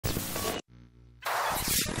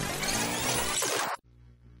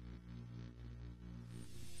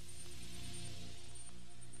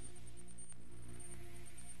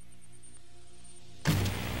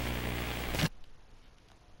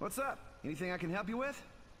What's up? Anything I can help you with?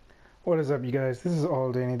 What is up, you guys? This is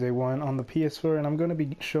All Day Any Day 1 on the PS4, and I'm going to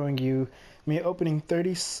be showing you me opening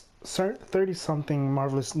 30 something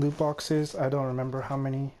marvelous loot boxes. I don't remember how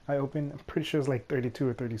many I opened. I'm pretty sure it's like 32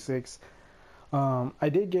 or 36. I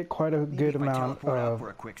did get quite a good amount of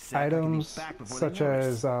items, such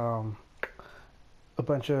as a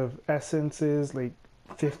bunch of essences, like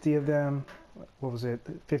 50 of them. What was it?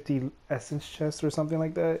 50 essence chests or something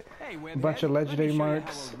like that. A bunch of legendary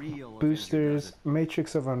marks, boosters,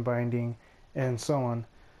 matrix of unbinding, and so on.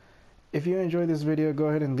 If you enjoyed this video, go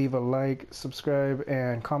ahead and leave a like, subscribe,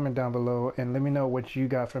 and comment down below, and let me know what you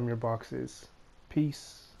got from your boxes.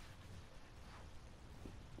 Peace.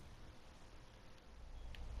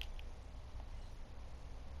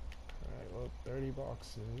 Alright, well, 30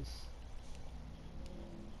 boxes.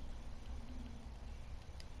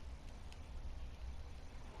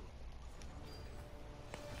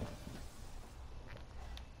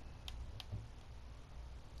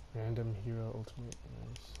 Random hero ultimate,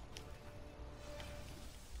 nice.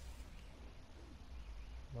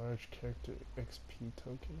 Large character XP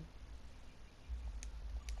token.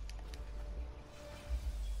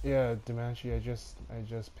 Yeah, Dimanche, I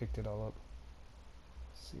just picked it all up.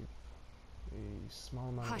 Let's see, a small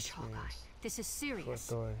amount of experience. Hawkeye. This is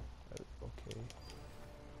serious. Okay.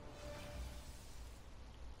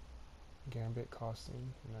 Gambit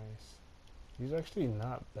costume, nice. He's actually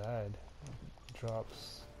not bad.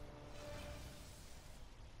 Drops.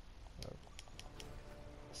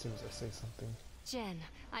 As soon as I say something. Jen,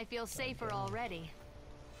 I feel safer already.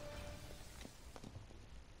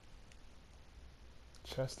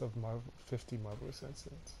 Chest of 50 marvelous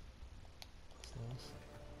essence. That's nice.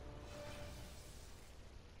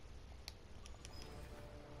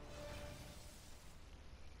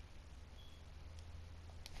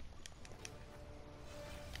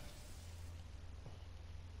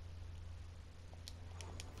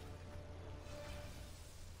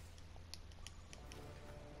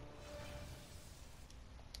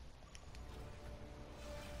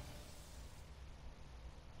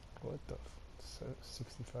 What the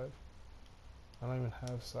 65? I don't even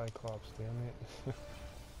have Cyclops, damn it.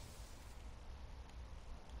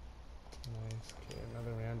 Nice. Okay,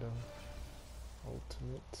 another random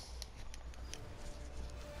ultimate.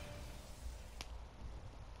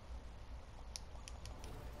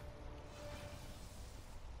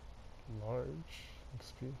 Large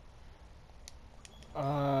XP.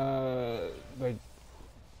 Like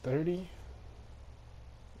 30?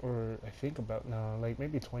 Or I think about now, like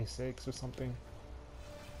maybe 26 or something.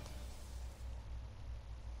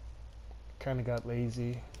 Kind of got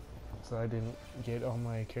lazy, so I didn't get all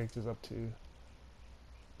my characters up to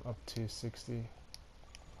 60.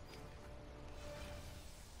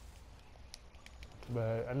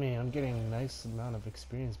 But I mean, I'm getting a nice amount of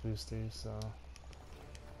experience boosters, so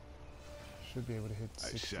should be able to hit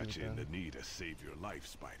 60. I shot you in the knee to save your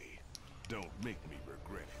life, Spidey. Don't make me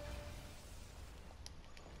regret it.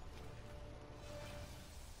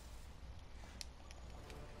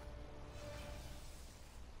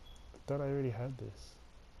 I thought I already had this.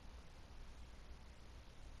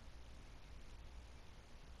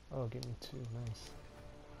 Oh, give me 2, nice.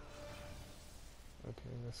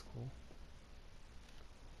 Okay, that's cool.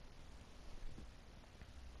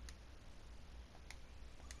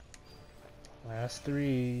 Last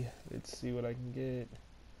 3. Let's see what I can get.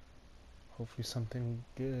 Hopefully something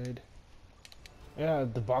good. Yeah,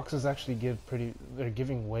 the boxes actually they're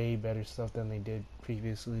giving way better stuff than they did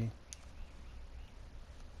previously.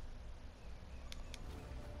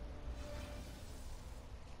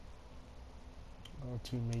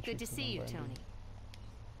 Good to see you, Tony.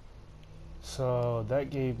 So that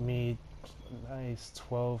gave me nice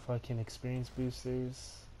 12 fucking experience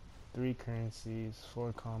boosters, 3 currencies,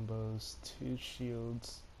 4 combos, 2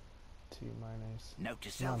 shields, 2 minors. Note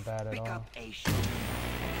to self, not bad at pick all. up a